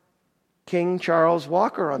King Charles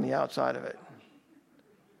Walker on the outside of it.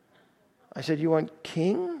 I said, you want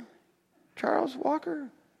King Charles Walker?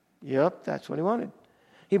 Yep, that's what he wanted.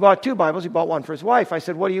 He bought 2 Bibles. He bought one for his wife. I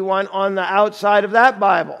said, what do you want on the outside of that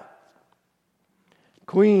Bible?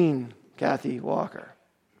 Queen Kathy Walker.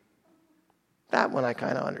 That one I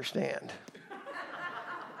kind of understand.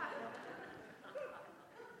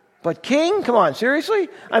 But King? Come on, seriously?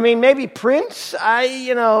 Maybe Prince?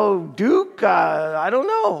 Duke? I don't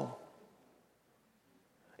know.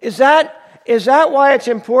 Is that why it's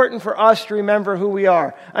important for us to remember who we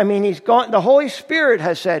are? The Holy Spirit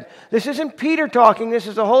has said, this isn't Peter talking, this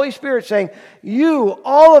is the Holy Spirit saying, you,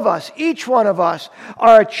 all of us, each one of us,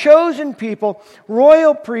 are a chosen people,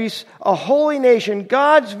 royal priests, a holy nation,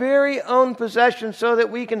 God's very own possession, so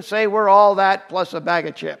that we can say we're all that plus a bag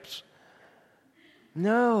of chips.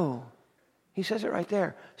 No. He says it right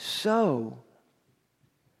there. So,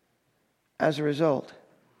 as a result,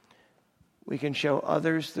 we can show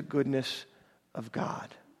others the goodness of God.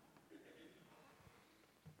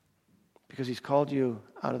 Because He's called you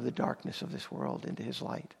out of the darkness of this world into His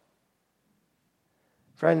light.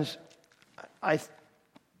 Friends, I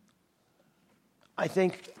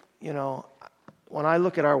think, when I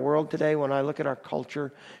look at our world today, when I look at our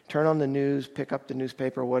culture, turn on the news, pick up the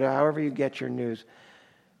newspaper, whatever, however you get your news,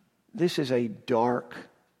 this is a dark,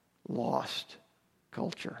 lost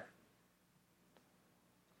culture.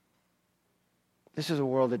 This is a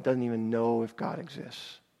world that doesn't even know if God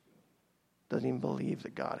exists, doesn't even believe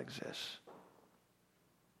that God exists.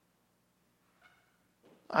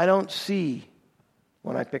 I don't see,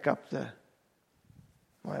 when I pick up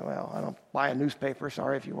I don't buy a newspaper.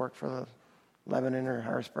 Sorry if you work for the Lebanon or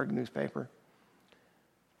Harrisburg newspaper.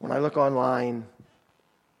 When I look online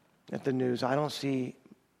at the news, I don't see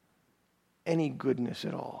any goodness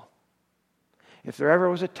at all. If there ever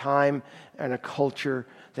was a time and a culture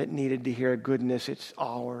that needed to hear goodness, it's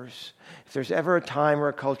ours. If there's ever a time or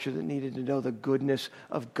a culture that needed to know the goodness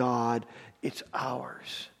of God, it's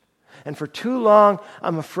ours. And for too long,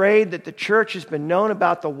 I'm afraid that the church has been known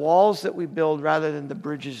about the walls that we build rather than the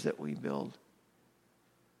bridges that we build.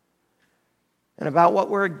 And about what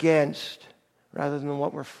we're against rather than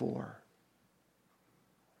what we're for.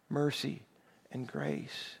 Mercy and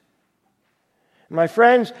grace. My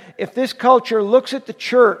friends, if this culture looks at the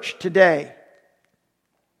church today,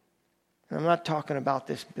 and I'm not talking about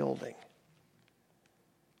this building.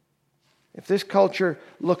 If this culture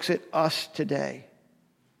looks at us today,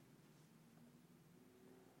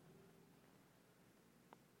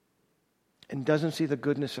 and doesn't see the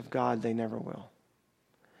goodness of God, they never will.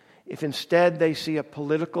 If instead they see a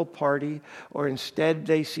political party, or instead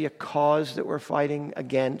they see a cause that we're fighting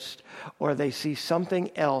against, or they see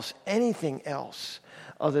something else, anything else,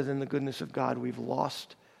 other than the goodness of God, we've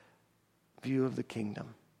lost view of the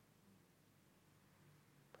kingdom.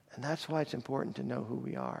 And that's why it's important to know who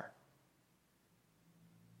we are.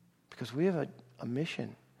 Because we have a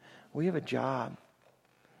mission. We have a job.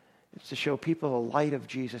 It's to show people the light of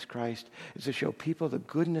Jesus Christ. It's to show people the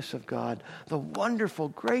goodness of God, the wonderful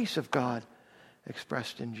grace of God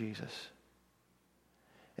expressed in Jesus.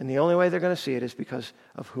 And the only way they're going to see it is because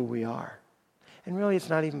of who we are. And really, it's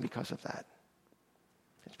not even because of that.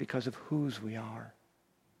 It's because of whose we are.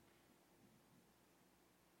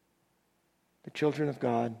 The children of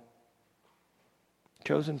God,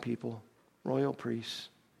 chosen people, royal priests,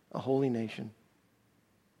 a holy nation,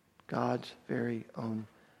 God's very own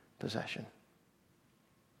possession.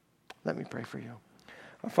 Let me pray for you.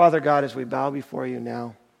 Our Father God, as we bow before you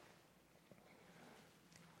now,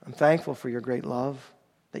 I'm thankful for your great love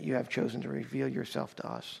that you have chosen to reveal yourself to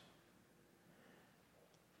us.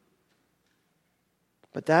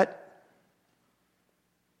 But that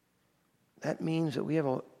means that we have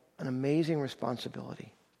an amazing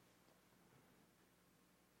responsibility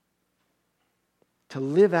to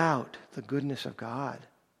live out the goodness of God.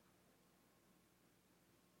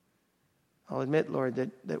 I'll admit,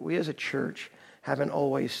 Lord, that we as a church haven't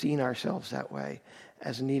always seen ourselves that way,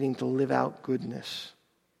 as needing to live out goodness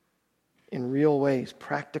in real ways,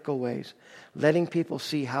 practical ways, letting people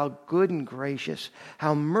see how good and gracious,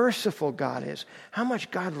 how merciful God is, how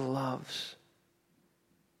much God loves.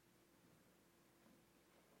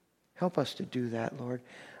 Help us to do that, Lord.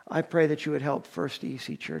 I pray that you would help First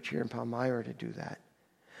EC Church here in Palmyra to do that.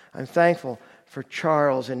 I'm thankful for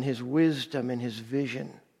Charles and his wisdom and his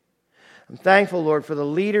vision. I'm thankful, Lord, for the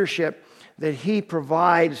leadership that he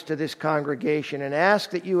provides to this congregation, and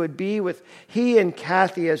ask that you would be with he and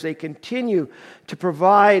Kathy as they continue to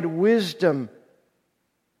provide wisdom,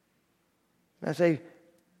 as they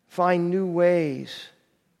find new ways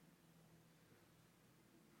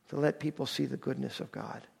to let people see the goodness of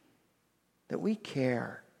God. That we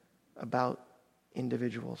care about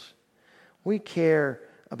individuals. We care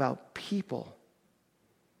about people.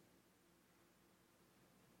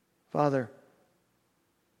 Father,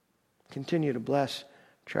 continue to bless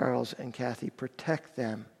Charles and Kathy. Protect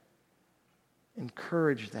them.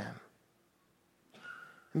 Encourage them.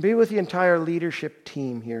 And be with the entire leadership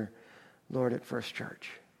team here, Lord, at First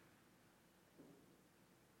Church.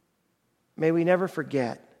 May we never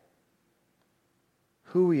forget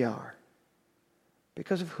who we are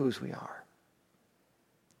because of whose we are.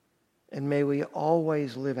 And may we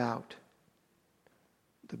always live out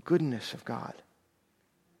the goodness of God.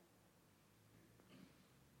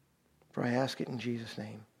 For I ask it in Jesus'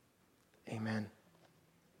 name. Amen.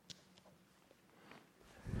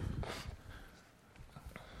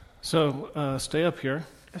 So stay up here.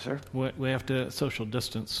 Yes, sir. We have to social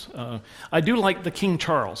distance. I do like the King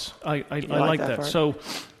Charles. I like that. part? So,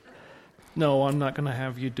 no, I'm not going to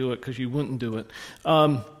have you do it because you wouldn't do it.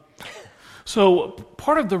 So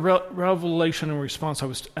part of the revelation and response, I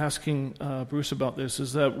was asking Bruce about this,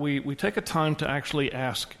 is that we take a time to actually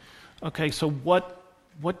ask, okay, so what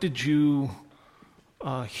did you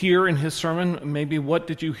hear in his sermon? Maybe what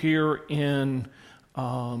did you hear in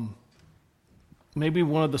maybe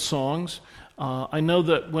one of the songs? I know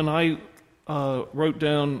that when I wrote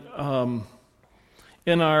down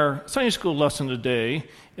in our Sunday school lesson today,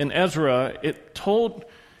 in Ezra,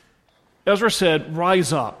 Ezra said,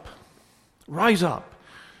 rise up,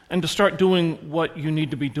 and to start doing what you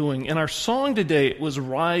need to be doing. In our song today, it was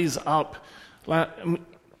rise up,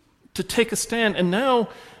 to take a stand. And now,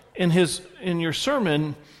 in your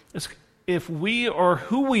sermon, if we are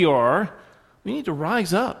who we are, we need to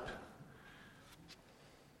rise up.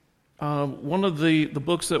 One of the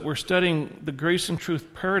books that we're studying, The Grace and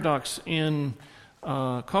Truth Paradox in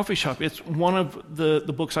Coffee Shop, it's one of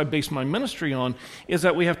the books I base my ministry on, is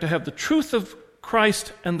that we have to have the truth of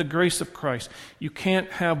Christ and the grace of Christ. You can't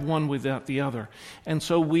have one without the other. And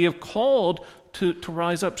so we have called to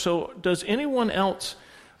rise up. So does anyone else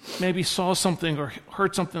maybe saw something or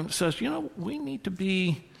heard something that says, we need to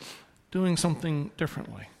be doing something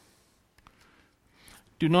differently?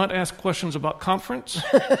 Do not ask questions about conference.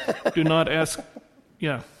 Do not ask,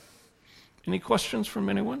 Any questions from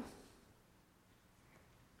anyone?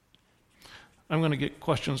 I'm going to get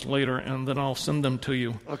questions later, and then I'll send them to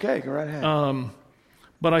you. Okay, go right ahead.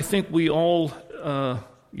 But I think we all,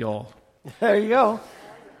 y'all. There you go.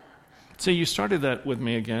 See, you started that with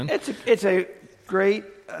me again. It's a great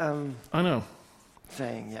I know.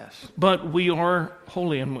 saying, yes. But we are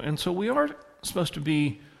holy, and so we are supposed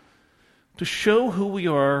to show who we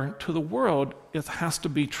are to the world. It has to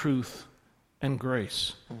be truth and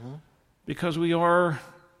grace. Mm-hmm. Because we're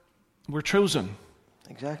chosen.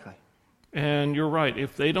 Exactly. And you're right.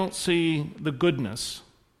 If they don't see the goodness,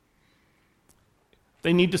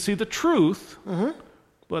 they need to see the truth. Mm-hmm.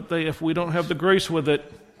 But if we don't have the grace with it,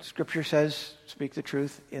 Scripture says, speak the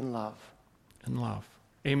truth in love. In love.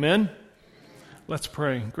 Amen? Let's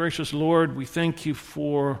pray. Gracious Lord, we thank you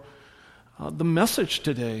for the message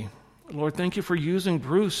today. Lord, thank you for using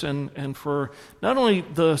Bruce and for not only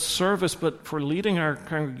the service, but for leading our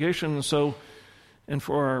congregation and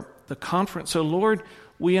for the conference. So, Lord,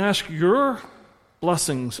 we ask your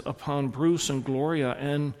blessings upon Bruce and Gloria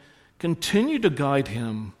and continue to guide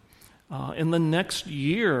him in the next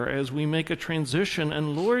year as we make a transition.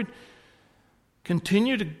 And, Lord,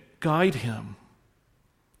 continue to guide him.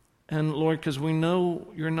 And, Lord, because we know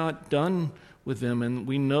you're not done with them, and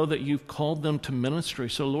we know that you've called them to ministry.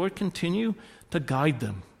 So, Lord, continue to guide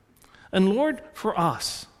them. And, Lord, for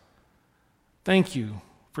us, thank you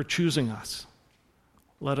for choosing us.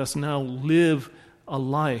 Let us now live a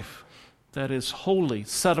life that is holy,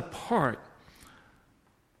 set apart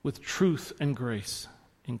with truth and grace.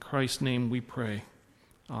 In Christ's name we pray.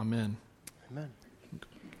 Amen. Amen.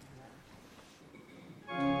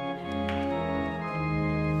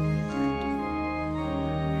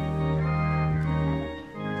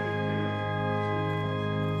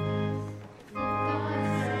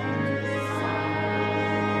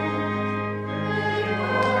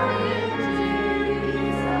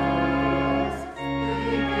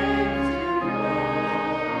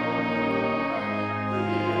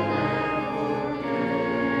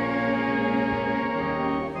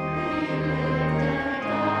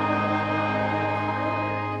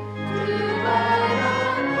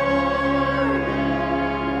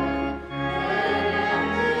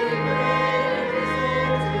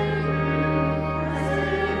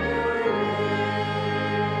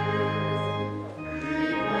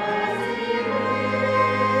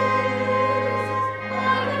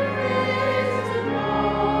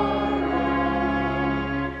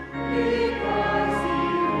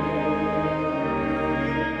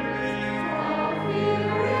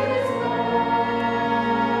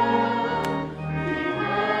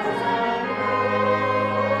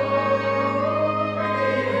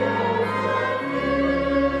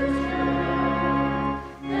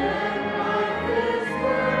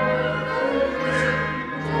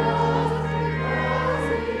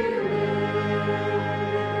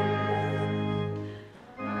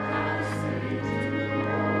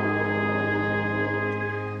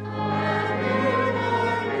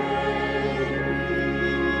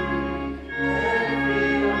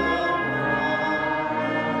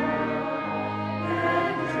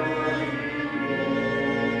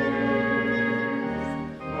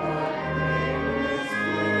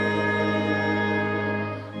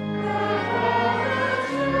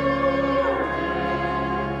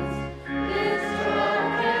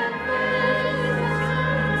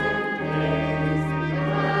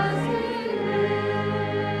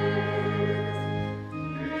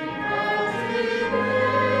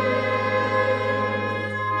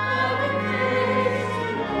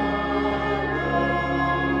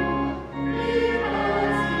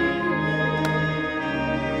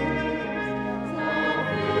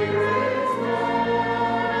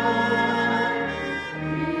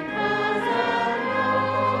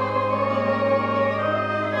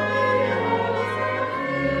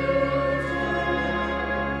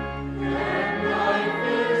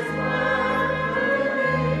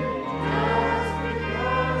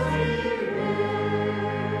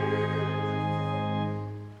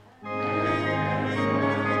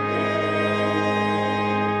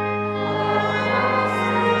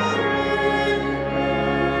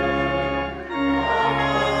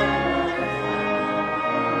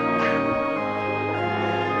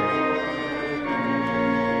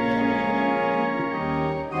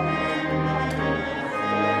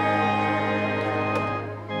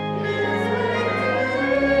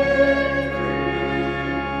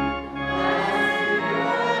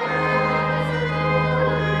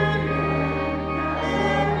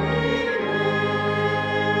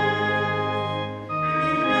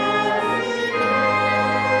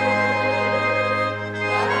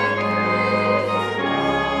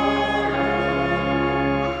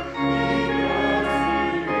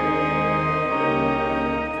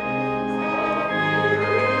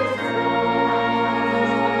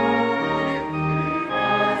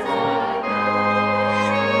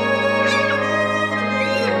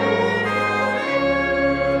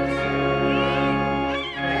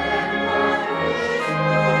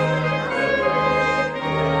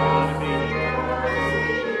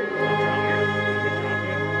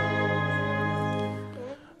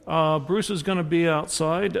 Bruce is going to be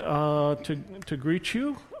outside to greet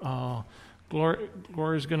you.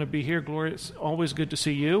 Gloria's going to be here. Gloria, it's always good to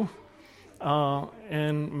see you.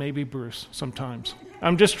 And maybe Bruce sometimes.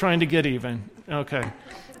 I'm just trying to get even. Okay.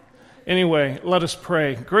 Anyway, let us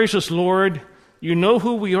pray. Gracious Lord, you know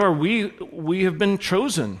who we are. We have been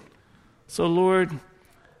chosen. So, Lord,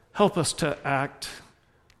 help us to act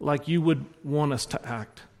like you would want us to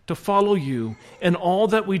act, to follow you in all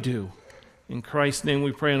that we do. In Christ's name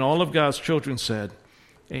we pray, and all of God's children said,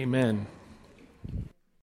 Amen.